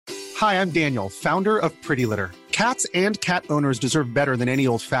Hi, I'm Daniel, founder of Pretty Litter. Cats and cat owners deserve better than any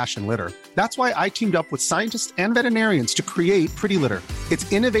old-fashioned litter. That's why I teamed up with scientists and veterinarians to create Pretty Litter.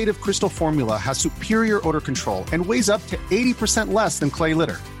 Its innovative crystal formula has superior odor control and weighs up to 80% less than clay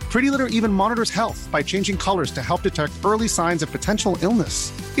litter. Pretty Litter even monitors health by changing colors to help detect early signs of potential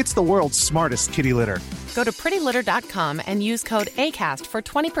illness. It's the world's smartest kitty litter. Go to prettylitter.com and use code ACAST for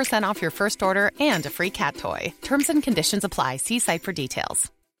 20% off your first order and a free cat toy. Terms and conditions apply. See site for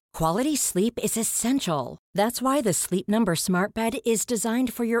details. Quality sleep is essential. That's why the Sleep Number Smart Bed is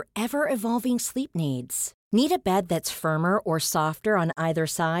designed for your ever-evolving sleep needs. Need a bed that's firmer or softer on either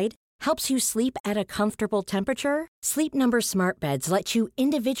side? Helps you sleep at a comfortable temperature? Sleep Number Smart Beds let you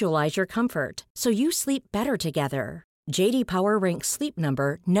individualize your comfort, so you sleep better together. J.D. Power ranks Sleep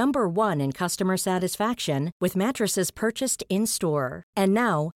Number number 1 in customer satisfaction with mattresses purchased in-store. And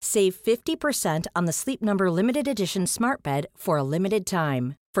now, save 50% on the Sleep Number Limited Edition Smart Bed for a limited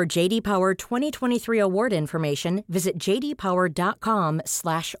time. For J.D. Power 2023 award information, visit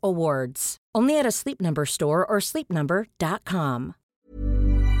jdpower.com/awards. Only at a Sleep Number store or sleepnumber.com.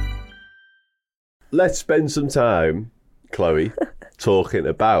 Let's spend some time, Chloe, talking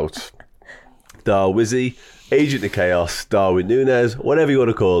about Darwizzy, Agent of Chaos, Darwin Nunez, whatever you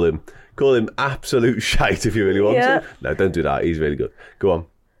want to call him. Call him absolute shite if you really want to. No, don't do that. He's really good. Go on.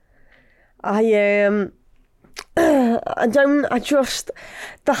 I just,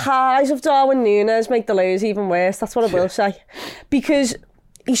 the highs of Darwin Nunez make the lows even worse. That's what I will say. Because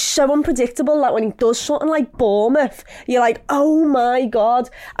he's so unpredictable that when he does something like Bournemouth, you're like, oh my God.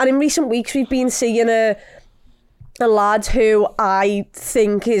 And in recent weeks, we've been seeing a lad who I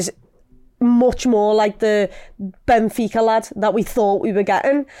think is much more like the Benfica lad that we thought we were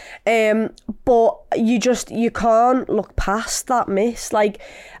getting. But you can't look past that miss. Like,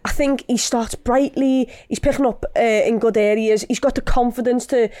 I think he starts brightly, he's picking up in good areas, he's got the confidence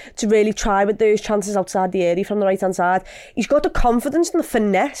to really try with those chances outside the area from the right hand side. He's got the confidence and the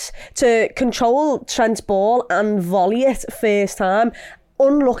finesse to control Trent's ball and volley it first time.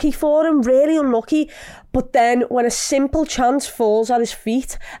 Unlucky for him, really unlucky. But then when a simple chance falls at his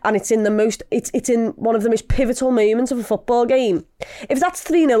feet and it's in one of the most pivotal moments of a football game, if that's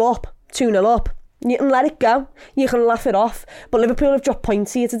 3-0 up, 2-0 up, you can let it go, you can laugh it off. But Liverpool have dropped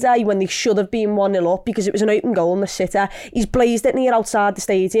points here today when they should have been 1-0 up because it was an open goal in the sitter. He's blazed it near outside the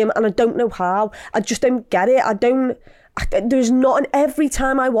stadium and I don't know how. I just don't get it. There's not, and every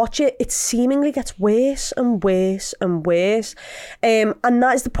time I watch it, it seemingly gets worse and worse and worse. And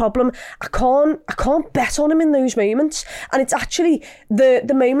that is the problem. I can't bet on him in those moments. And it's actually the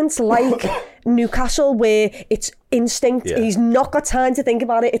moments like Newcastle where it's instinct. Yeah. He's not got time to think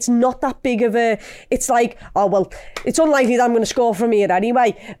about it. It's not that big of a... It's like, oh, well, it's unlikely that I'm going to score from here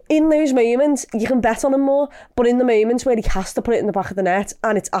anyway. In those moments, you can bet on him more. But in the moments where he has to put it in the back of the net,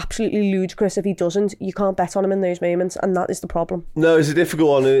 and it's absolutely ludicrous if he doesn't, you can't bet on him in those moments, and that is the problem. No, it's a difficult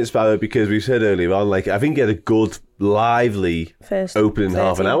one, isn't it, Sparrow? Because we said earlier on, like, I think he had a good, lively first opening 30,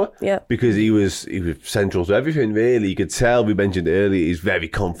 half an hour. Yeah. Because he was central to everything, really. You could tell, we mentioned earlier, he's very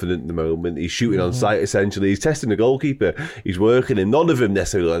confident in the moment. He's shooting on sight, essentially. He's testing the goalkeeper. He's working him. None of them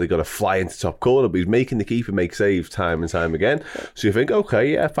necessarily like they've got to fly into top corner, but he's making the keeper make saves time and time again. So you think,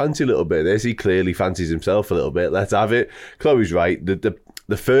 okay, yeah, fancy a little bit of this. He clearly fancies himself a little bit. Let's have it. Chloe's right. The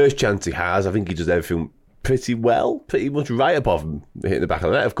first chance he has, I think he does everything pretty well, pretty much right above him, hitting the back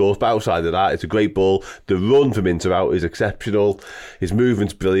of the net, of course, but outside of that, it's a great ball. The run from Inter out is exceptional. His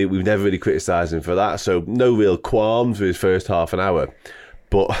movement's brilliant. We've never really criticised him for that, so no real qualms for his first half an hour.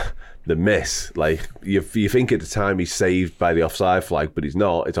 But the miss, like, you think at the time he's saved by the offside flag, but he's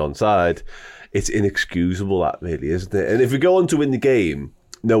not, it's onside. It's inexcusable, that really, isn't it? And if we go on to win the game,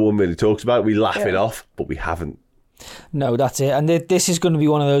 no one really talks about it. We laugh it off, but we haven't. No, that's it. And this is going to be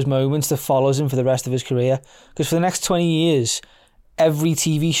one of those moments that follows him for the rest of his career. Because for the next 20 years, every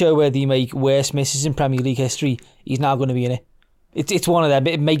TV show where they make worst misses in Premier League history, he's now going to be in it. It's one of them.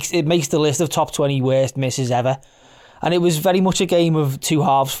 It makes the list of top 20 worst misses ever. And it was very much a game of two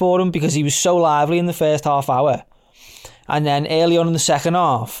halves for him because he was so lively in the first half hour. And then early on in the second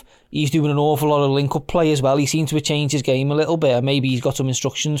half, he's doing an awful lot of link-up play as well. He seemed to have changed his game a little bit. Maybe he's got some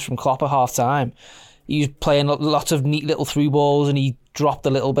instructions from Klopp at half-time. He was playing lots of neat little through balls and he dropped a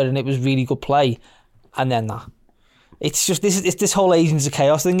little bit and it was really good play. And then that. It's just this whole Agents of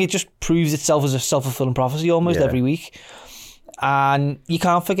Chaos thing. It just proves itself as a self-fulfilling prophecy almost every week. And you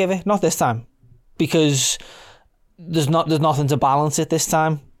can't forgive it. Not this time. Because there's nothing to balance it this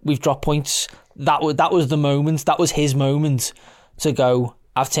time. We've dropped points. That was the moment. That was his moment to go,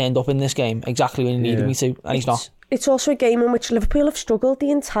 I've turned up in this game exactly when he needed me to. And he's not. it's also a game in which Liverpool have struggled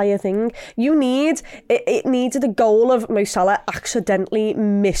the entire thing. It needed a goal of Mo Salah accidentally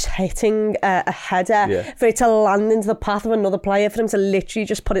mishitting a header for it to land into the path of another player, for him to literally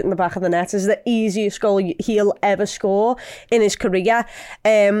just put it in the back of the net. Is the easiest goal he'll ever score in his career.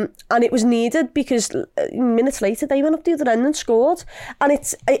 And it was needed because minutes later they went up the other end and scored. And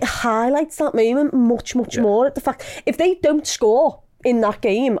it highlights that moment much more at the fact, if they don't score in that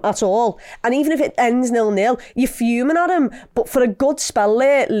game at all, and even if it ends 0-0, you're fuming at him. But for a good spell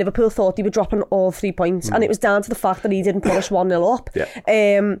there, Liverpool thought they were dropping all 3 points, and it was down to the fact that he didn't put us 1-0 up.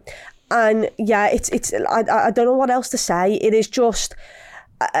 And yeah, it's I don't know what else to say. It is just,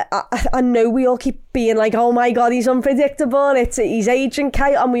 I know we all keep being like, oh my God, he's unpredictable, he's Agent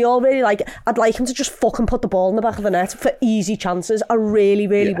K, and we all really like, I'd like him to just fucking put the ball in the back of the net for easy chances. I really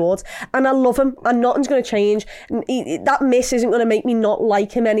would. And I love him, and nothing's going to change. That miss isn't going to make me not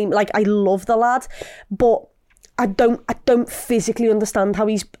like him any. Like, I love the lad, but I don't physically understand how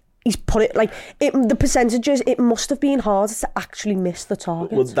he's put it, like, the percentages, it must have been harder to actually miss the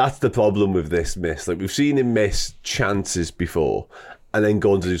target. Well, that's the problem with this miss. Like, we've seen him miss chances before and then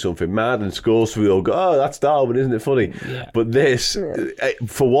go on to do something mad and score, so we all go, oh, that's Darwin, isn't it funny? But this,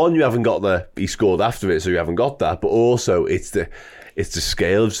 for one, you haven't got he scored after it, so you haven't got that, but also it's the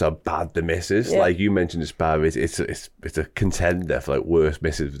scale of how bad the miss is. Like you mentioned, it's a contender for like worst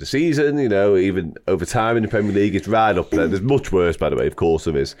misses of the season. You know, even over time in the Premier League, it's right up there. There's much worse, by the way, of course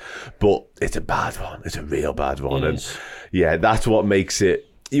there is, but it's a bad one. It's a real bad one, and that's what makes it.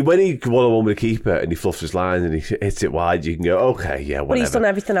 When he one-on-one with a keeper and he fluffs his line and he hits it wide, you can go, okay, whatever. But he's done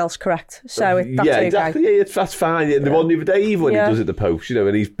everything else correct, so that's okay. Exactly. Yeah, that's fine. Yeah, the one the other day, even when he does it the post, you know,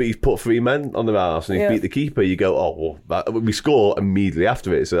 and he's put 3 men on the arse and he's beat the keeper, you go, oh, well, we score immediately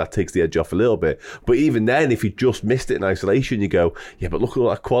after it, so that takes the edge off a little bit. But even then, if he just missed it in isolation, you go, yeah, but look at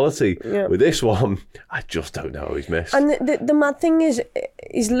all that quality. With this one, I just don't know how he's missed. And the mad thing is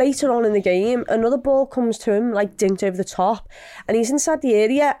later on in the game, another ball comes to him, like dinked over the top, and he's inside the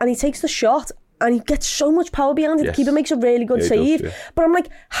area, and he takes the shot and he gets so much power behind it. The keeper makes a really good save. But I'm like,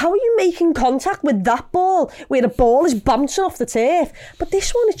 how are you making contact with that ball where the ball is bouncing off the turf? But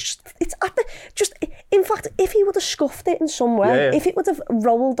this one, in fact, if he would have scuffed it in some way, if it would have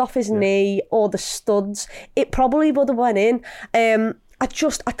rolled off his knee or the studs, it probably would have went in. I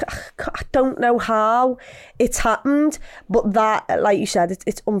don't know how it's happened, but that, like you said,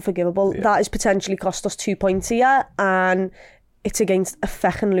 it's unforgivable. That has potentially cost us 2 points here, and it's against a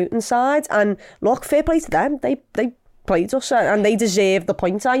feckin' Luton side. And look, fair play to them. They played us and they deserve the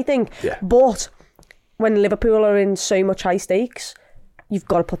point, I think. But when Liverpool are in so much high stakes, you've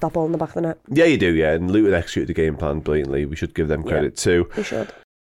got to put that ball in the back of the net. Yeah, you do, and Luton executed the game plan brilliantly. We should give them credit too. We should.